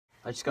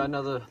I just got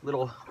another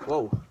little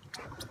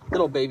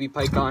baby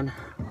pike on.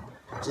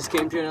 Just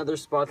came to another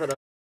spot that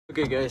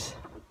okay guys.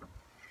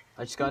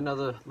 I just got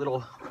another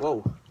little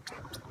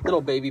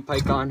baby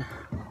pike on.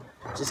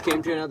 Just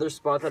came to another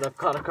spot that I've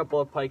caught a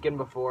couple of pike in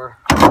before.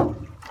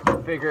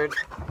 Figured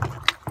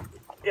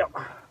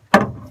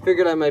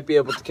I might be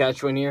able to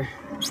catch one here.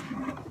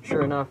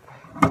 Sure enough,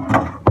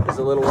 there's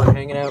a little one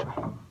hanging out.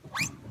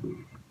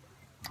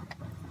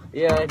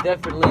 Yeah,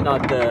 definitely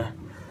not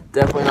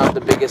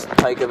the biggest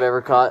pike I've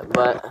ever caught,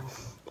 but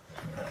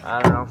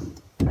I don't know.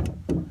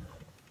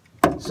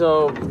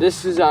 So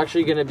this is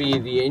actually going to be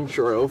the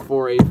intro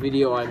for a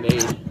video I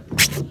made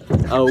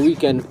a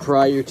weekend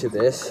prior to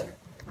this.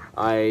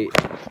 I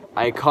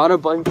caught a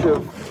bunch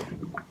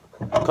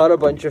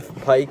of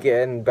pike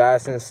and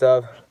bass and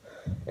stuff,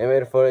 and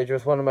made a footage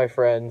with one of my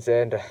friends,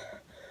 and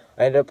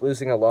I ended up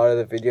losing a lot of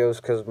the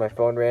videos because my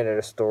phone ran out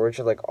of storage.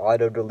 It like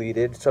auto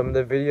deleted some of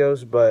the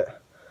videos,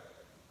 but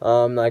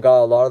I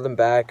got a lot of them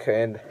back.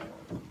 And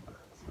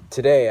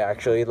today,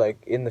 actually,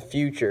 like in the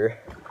future,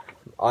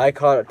 I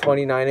caught a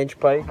 29-inch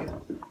pike.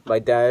 My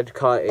dad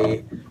caught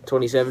a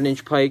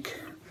 27-inch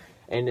pike,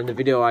 and in the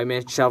video I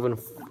managed to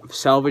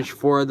salvage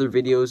 4 other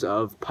videos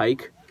of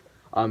pike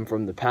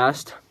from the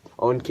past.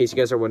 Oh, in case you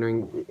guys are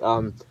wondering,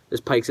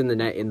 there's pikes in the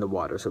net in the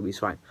water, so he's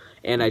fine.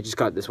 And I just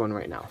got this one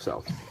right now,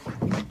 so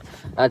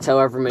that's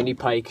however many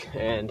pike.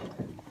 And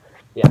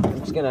yeah, I'm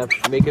just gonna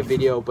make a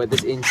video, but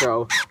this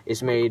intro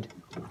is made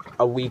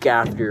a week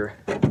after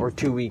or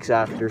 2 weeks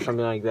after,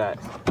 something like that,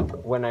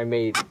 when I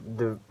made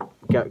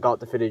got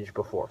the footage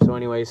before. So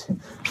anyways,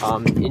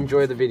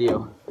 enjoy the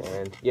video,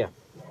 and yeah.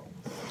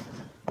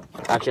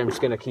 Actually, I'm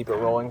just gonna keep it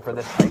rolling for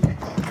this pike.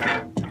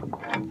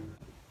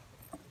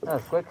 That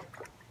was quick.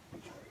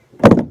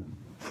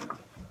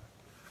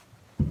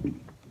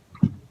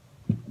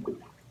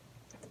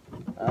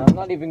 I'm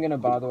not even gonna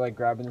bother like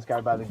grabbing this guy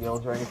by the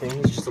gills or anything.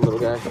 He's just a little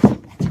guy.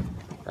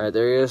 All right,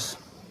 there he is.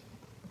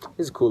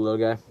 He's a cool little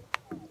guy.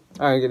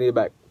 All right, I'm gonna get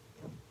back.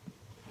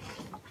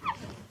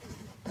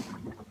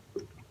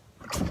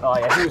 Oh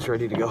yeah, he was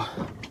ready to go. All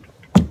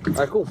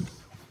right, cool.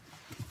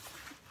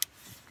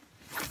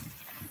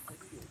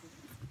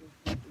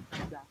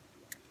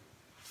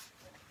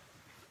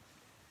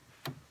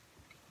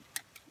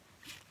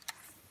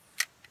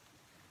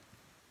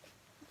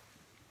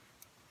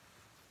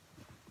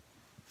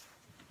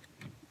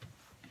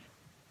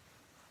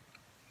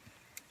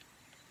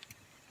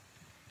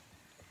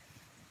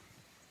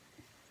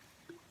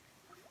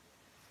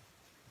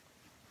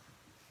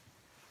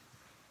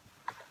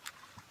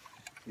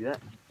 See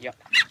that? Yep.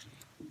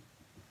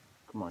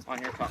 Come on.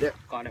 On your top. There.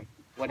 Got him.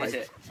 What is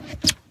it?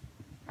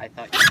 I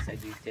thought you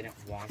said you didn't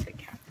want the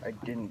cat. I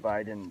didn't, but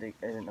I didn't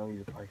know he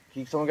was a pike.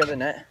 Can someone get the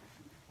net?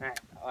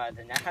 Alright,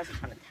 the net has a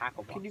ton of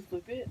tackle box. Can you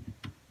flip it?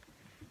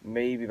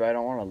 Maybe, but I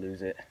don't want to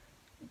lose it.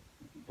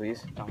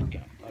 Please? Don't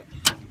get it.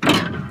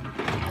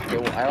 Okay,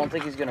 well, I don't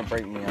think he's gonna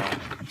break me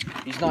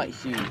off. He's not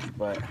huge,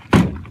 but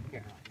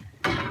Here.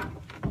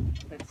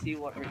 Let's see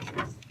what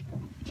Richard's.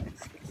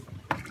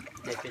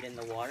 Dip it in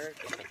the water,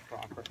 get the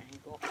proper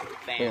angle.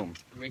 Bam. Boom.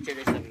 Richard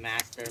is a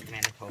master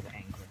Manitoba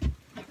angler.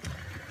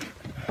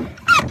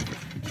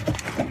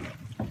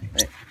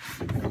 Hey.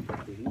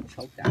 Did you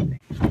choke that thing?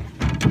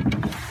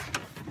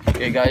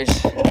 Okay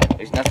guys,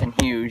 there's nothing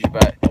huge,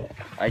 but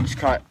I just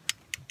caught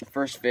the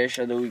first fish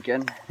of the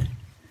weekend.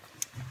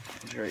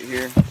 It's right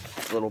here,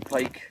 little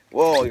pike.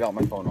 Whoa, I got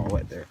my phone all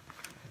wet there.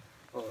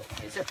 Oh,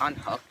 is it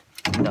unhooked?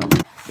 No,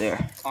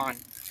 there. It's on.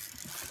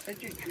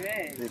 That's your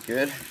drag. Is it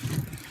good?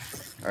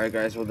 Alright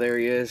guys, well there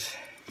he is.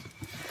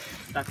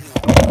 Stuck in the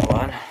water. Hold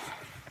on.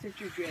 Set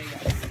your drag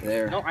out.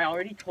 There. No, I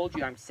already told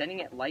you I'm setting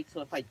it light, so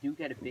if I do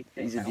get a big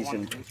fish, He's a I don't want to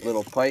lose decent it.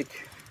 little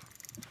pike.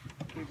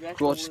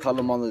 Cool, just caught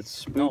him on the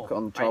spook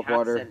on the top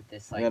water.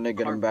 I'm gonna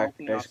get him back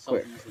nice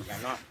quick.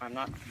 I'm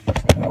not.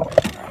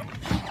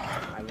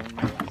 I learned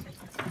my lesson.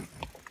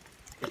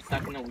 It's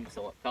stuck in a week,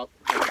 so it felt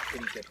like a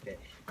pretty good fish.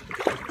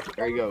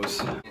 There he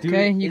goes.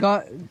 Okay, you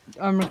got.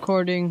 I'm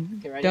recording.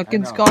 Okay, ready?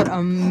 Duncan's got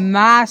a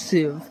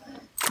massive,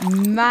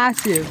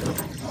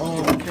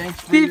 Oh,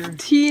 thanks for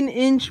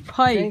 15-inch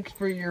pike. Thanks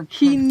for your.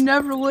 He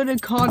never would have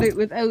caught it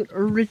without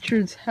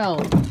Richard's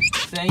help.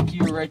 Thank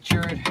you,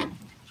 Richard. I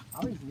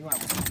always knew I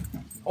was.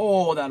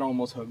 Oh, that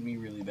almost hooked me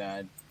really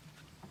bad.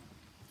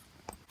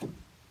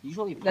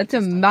 Usually. That's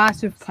a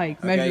massive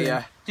pike. Measure. Okay,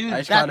 yeah. Dude,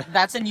 I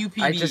that's a new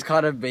PB. I just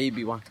caught a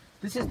baby one.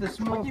 This is the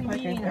smallest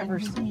pike I've ever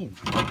seen.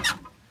 Let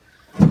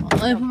me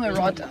put my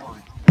rod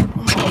down.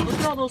 Oh, look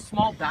at all those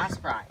small bass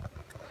fry.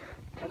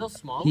 Are those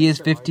small? He is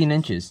 15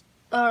 inches.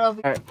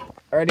 Alright,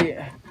 Ready?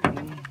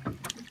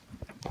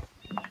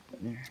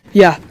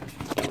 yeah,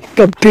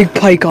 got big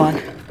pike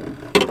on.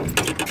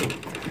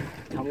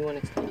 Tell me when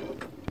it's done.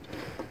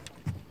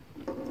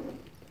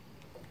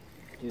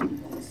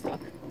 Dude, it's stuck.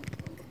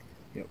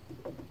 Yep.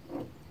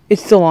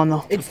 It's still on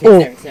though. It's Oh,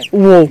 there, it's there.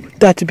 whoa,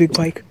 that's a big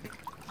pike.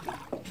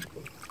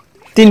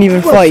 Didn't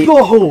even fight.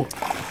 Go!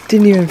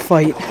 Didn't even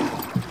fight.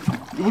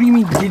 What do you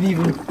mean didn't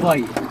even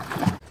fight?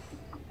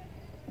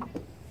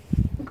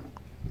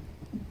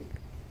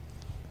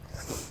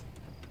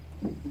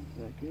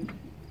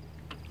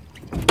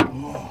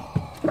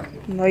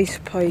 Nice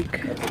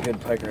pike. That's a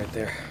good pike right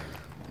there.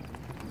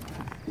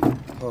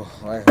 Oh,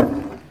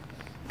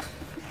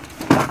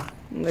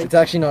 it's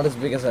actually not as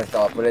big as I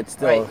thought, but it's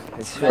still. Right.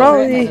 It's still.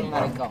 Probably.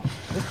 Let it go.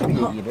 This could be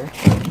an eater.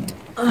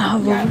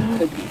 Yeah, it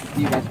could be.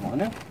 Do you guys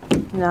want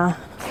it? Nah.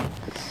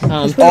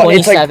 Oh, it's like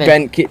 27.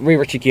 bent.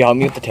 River Cheeky, help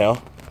me with the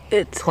tail.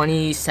 It's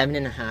 27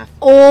 and a half.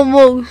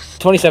 almost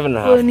 27 and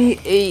a half.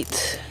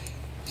 28.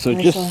 So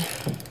Nice just. one.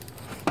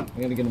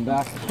 I'm gonna get him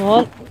back.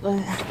 What?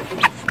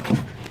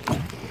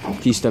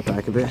 Can you step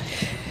back a bit?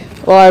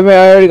 Well, I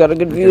already got a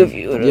good view of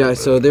you. Yeah,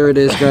 so there it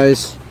is,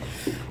 guys.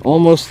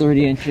 Almost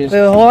 30 inches. Wait,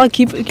 hold on.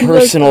 Keep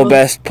Personal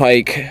best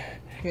pike.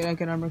 Okay, I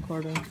can. I'm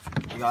recording.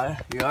 You got it?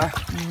 You are?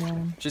 Yeah.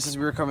 Just as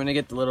we were coming to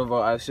get the little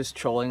boat, I was just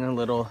trolling a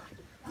little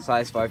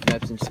size 5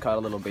 nets and just caught a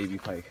little baby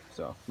pike.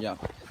 So, yeah.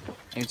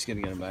 I'm just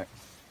gonna get him back.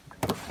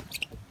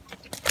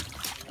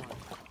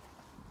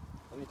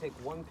 Let me take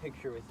one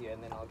picture with you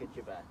and then I'll get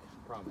you back.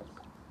 Promise.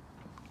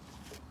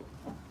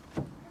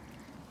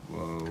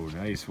 Whoa,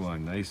 nice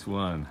one, nice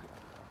one.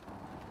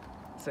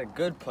 It's a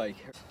good pike.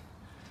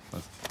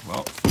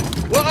 Well,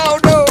 Whoa,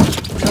 no!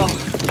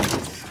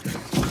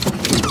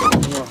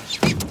 No.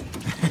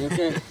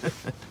 Okay.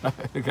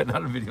 I got that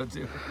on video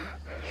too.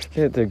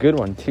 It's a good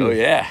one, too. Oh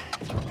yeah.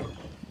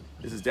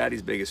 This is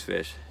Daddy's biggest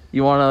fish.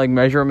 You wanna like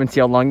measure him and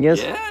see how long he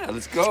is? Yeah,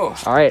 let's go.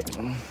 Alright.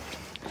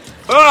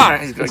 Ah,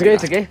 he's gonna It's okay,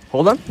 it's okay.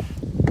 Hold on.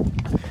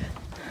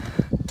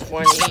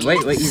 20.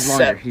 Wait, he's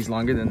longer. He's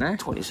longer than that?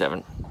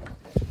 27.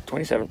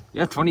 27.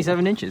 Yeah,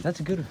 27 inches. That's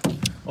a good one.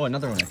 Oh,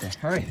 another one right there.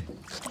 All right.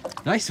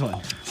 Nice one.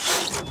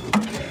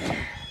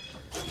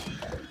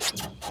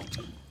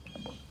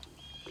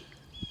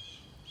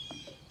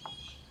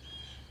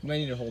 You might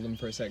need to hold him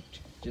for a sec,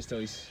 just till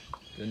he's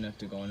good enough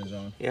to go on his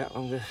own. Yeah,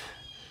 I'm just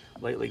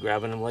lightly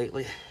grabbing him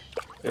lightly.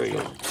 There we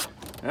go.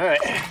 All right.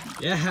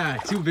 Yeah,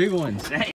 2 big ones.